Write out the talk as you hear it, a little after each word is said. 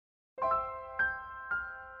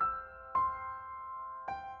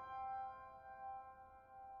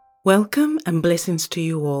Welcome and blessings to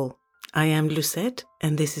you all. I am Lucette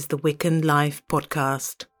and this is the Wiccan Life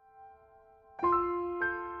podcast.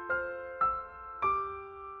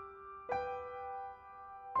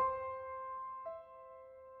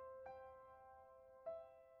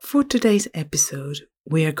 For today's episode,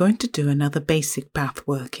 we are going to do another basic path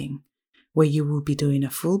working, where you will be doing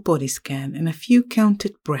a full body scan and a few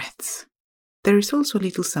counted breaths. There is also a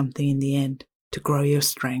little something in the end to grow your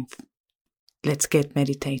strength. Let's get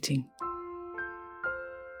meditating.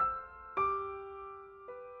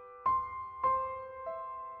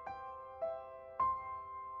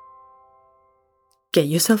 Get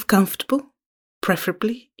yourself comfortable,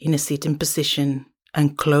 preferably in a sitting position,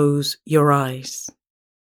 and close your eyes.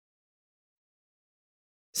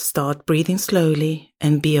 Start breathing slowly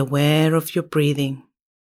and be aware of your breathing.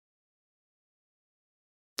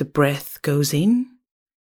 The breath goes in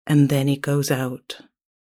and then it goes out.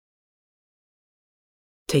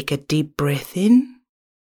 Take a deep breath in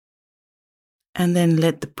and then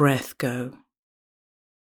let the breath go.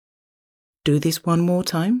 Do this one more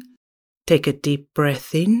time. Take a deep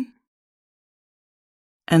breath in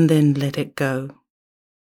and then let it go.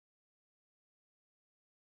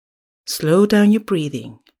 Slow down your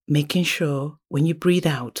breathing, making sure when you breathe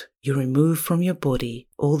out, you remove from your body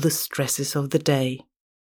all the stresses of the day.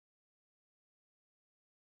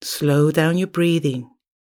 Slow down your breathing,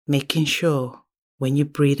 making sure when you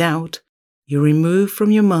breathe out, you remove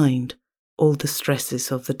from your mind all the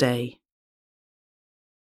stresses of the day.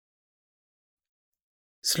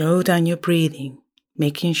 Slow down your breathing,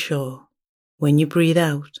 making sure when you breathe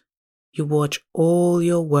out, you watch all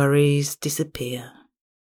your worries disappear.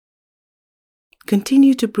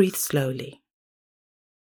 Continue to breathe slowly.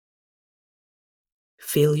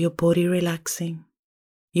 Feel your body relaxing,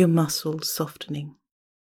 your muscles softening.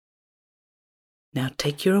 Now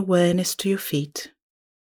take your awareness to your feet.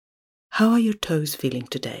 How are your toes feeling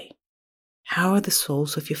today? How are the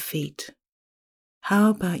soles of your feet? How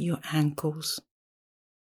about your ankles?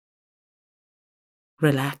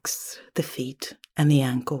 Relax the feet and the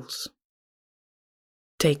ankles.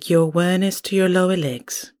 Take your awareness to your lower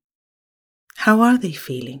legs. How are they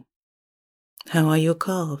feeling? How are your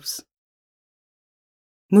calves?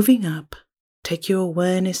 Moving up, take your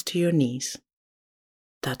awareness to your knees,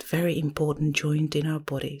 that very important joint in our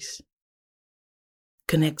bodies.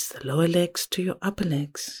 Connects the lower legs to your upper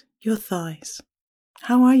legs, your thighs.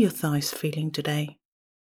 How are your thighs feeling today?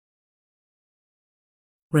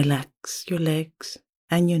 Relax your legs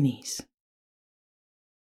and your knees.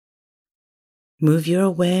 Move your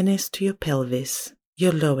awareness to your pelvis,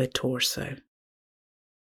 your lower torso.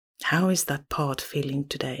 How is that part feeling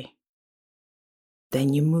today?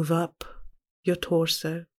 Then you move up your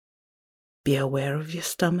torso. Be aware of your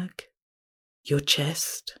stomach, your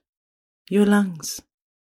chest, your lungs,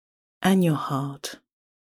 and your heart.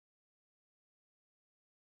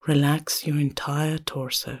 Relax your entire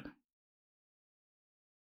torso.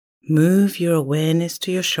 Move your awareness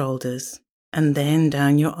to your shoulders and then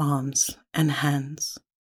down your arms and hands.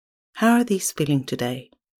 How are these feeling today?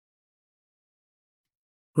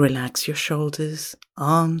 Relax your shoulders,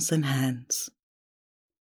 arms, and hands.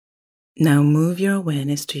 Now move your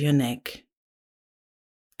awareness to your neck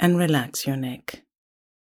and relax your neck.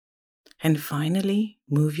 And finally,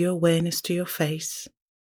 move your awareness to your face.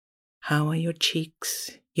 How are your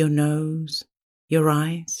cheeks, your nose, your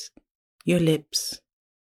eyes, your lips?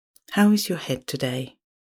 How is your head today?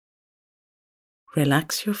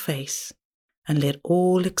 Relax your face and let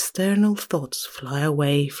all external thoughts fly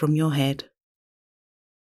away from your head.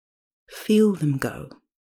 Feel them go.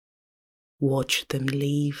 Watch them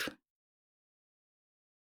leave.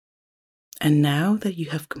 And now that you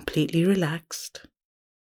have completely relaxed,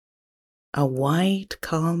 a white,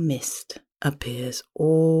 calm mist appears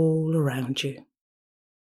all around you.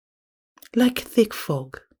 Like thick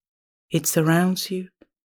fog, it surrounds you,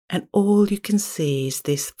 and all you can see is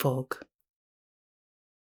this fog.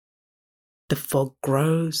 The fog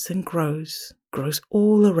grows and grows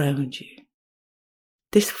all around you.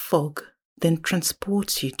 This fog then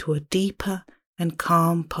transports you to a deeper and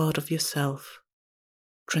calm part of yourself,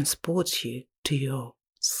 transports you to your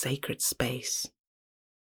sacred space.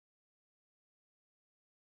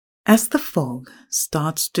 As the fog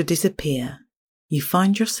starts to disappear, you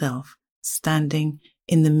find yourself standing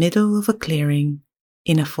in the middle of a clearing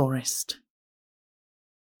in a forest.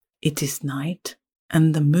 It is night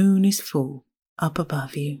and the moon is full up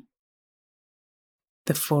above you.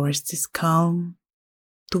 The forest is calm,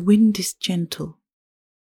 the wind is gentle.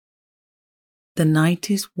 The night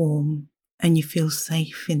is warm and you feel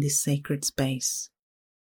safe in this sacred space.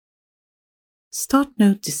 Start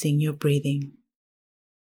noticing your breathing.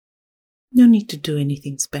 No need to do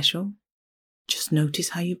anything special. Just notice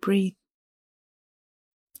how you breathe,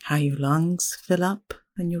 how your lungs fill up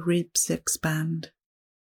and your ribs expand,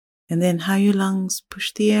 and then how your lungs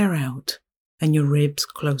push the air out and your ribs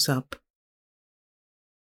close up.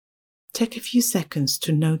 Take a few seconds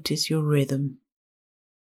to notice your rhythm.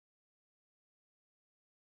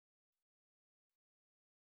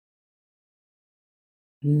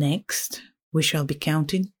 Next, we shall be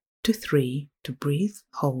counting to 3 to breathe,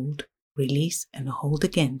 hold, release, and hold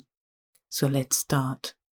again. So let's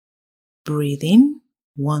start. Breathe in,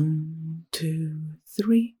 1, 2,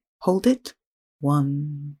 3. Hold it,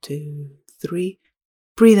 1, 2, 3.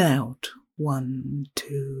 Breathe out, 1,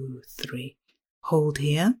 2, 3. Hold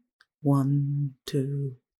here, 1,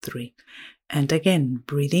 2, 3. And again,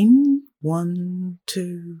 breathe in, 1,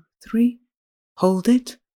 2, 3. Hold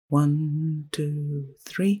it, 1, 2,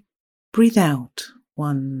 3. Breathe out,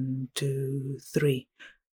 1, 2, 3.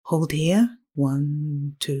 Hold here,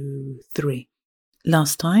 1, 2, 3.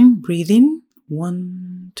 Last time, breathe in,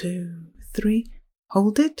 1, 2, 3.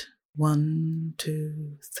 Hold it, 1,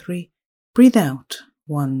 2, 3. Breathe out,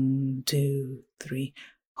 1, 2, 3.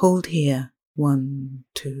 Hold here, 1,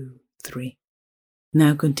 2, 3.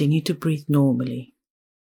 Now continue to breathe normally.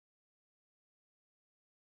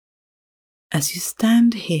 As you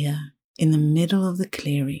stand here in the middle of the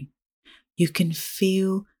clearing, you can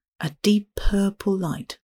feel a deep purple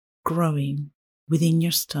light growing within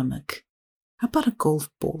your stomach, about a golf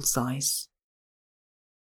ball size.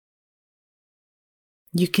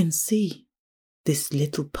 You can see this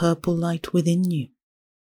little purple light within you.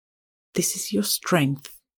 This is your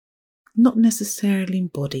strength, not necessarily in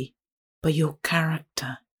body, but your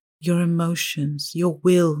character, your emotions, your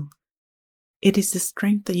will. It is the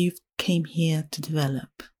strength that you came here to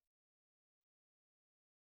develop.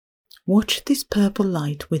 Watch this purple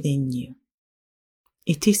light within you.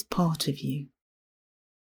 It is part of you.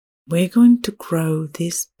 We're going to grow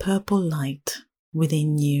this purple light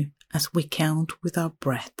within you as we count with our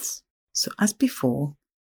breaths. So as before,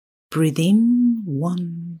 breathe in,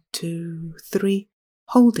 1, 2, 3.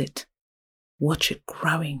 Hold it. Watch it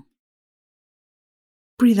growing.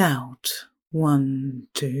 Breathe out, 1,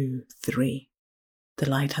 2, 3. The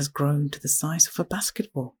light has grown to the size of a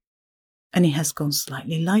basketball, and it has gone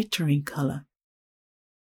slightly lighter in color.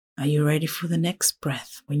 Are you ready for the next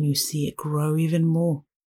breath when you see it grow even more?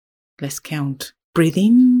 Let's count. Breathe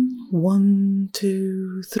in, 1,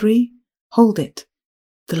 2, 3. Hold it.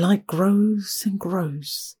 The light grows and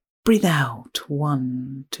grows. Breathe out,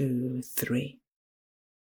 1, 2, 3.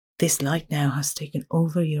 This light now has taken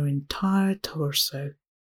over your entire torso,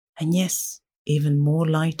 and yes, even more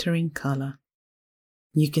lighter in color.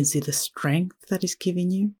 You can see the strength that is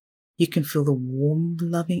giving you. You can feel the warm,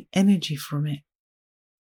 loving energy from it.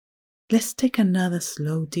 Let's take another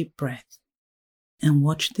slow, deep breath and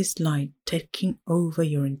watch this light taking over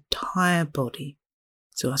your entire body.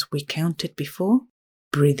 So as we counted before,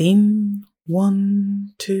 breathe in,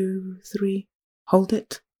 1, 2, 3. Hold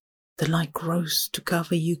it. The light grows to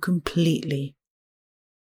cover you completely.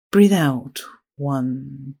 Breathe out,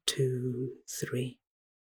 1, 2, 3.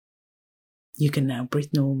 You can now breathe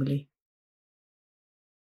normally.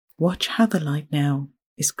 Watch how the light now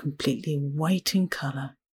is completely white in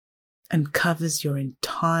color and covers your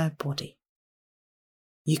entire body.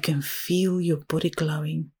 You can feel your body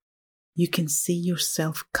glowing. You can see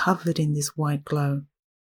yourself covered in this white glow.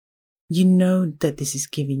 You know that this is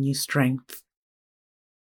giving you strength.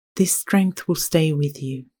 This strength will stay with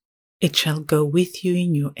you. It shall go with you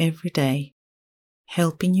in your everyday,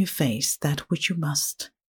 helping you face that which you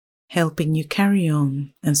must, helping you carry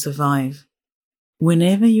on and survive.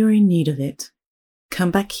 Whenever you're in need of it,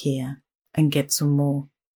 come back here and get some more.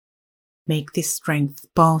 Make this strength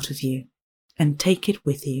part of you and take it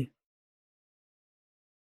with you.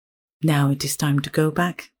 Now it is time to go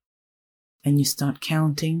back, and you start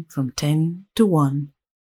counting from 10 to 1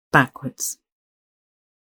 backwards.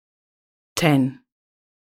 10.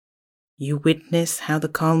 You witness how the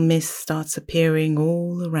calm mist starts appearing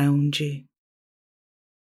all around you.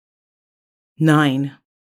 9.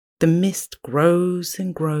 The mist grows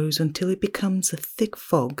and grows until it becomes a thick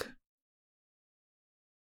fog.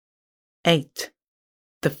 8.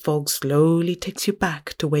 The fog slowly takes you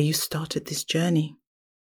back to where you started this journey.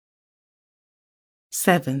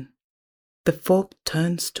 7. The fog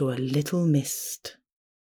turns to a little mist.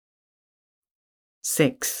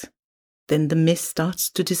 6. Then the mist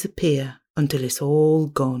starts to disappear until it's all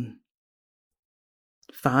gone.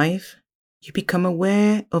 5. You become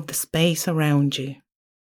aware of the space around you.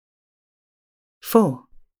 4.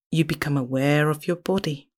 You become aware of your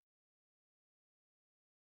body.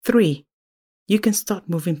 3. you can start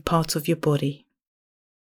moving parts of your body.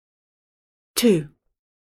 2.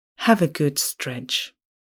 Have a good stretch.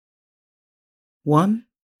 1.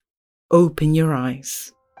 Open your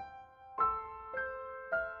eyes.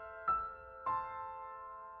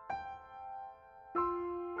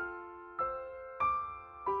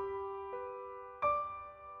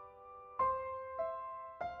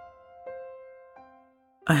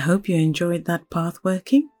 I hope you enjoyed that path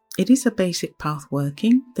working. It is a basic path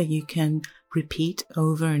working that you can repeat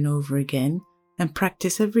over and over again and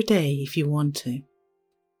practice every day if you want to.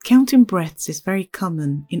 Counting breaths is very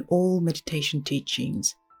common in all meditation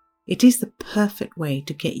teachings. It is the perfect way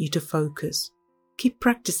to get you to focus. Keep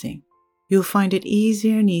practicing. You'll find it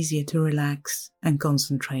easier and easier to relax and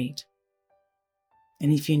concentrate.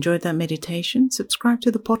 And if you enjoyed that meditation, subscribe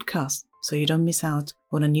to the podcast so you don't miss out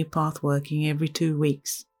on a new path working every 2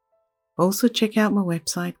 weeks. Also check out my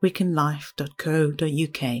website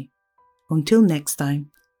wiccanlife.co.uk. Until next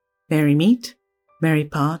time, merry meet, merry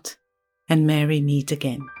part, and merry meet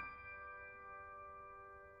again.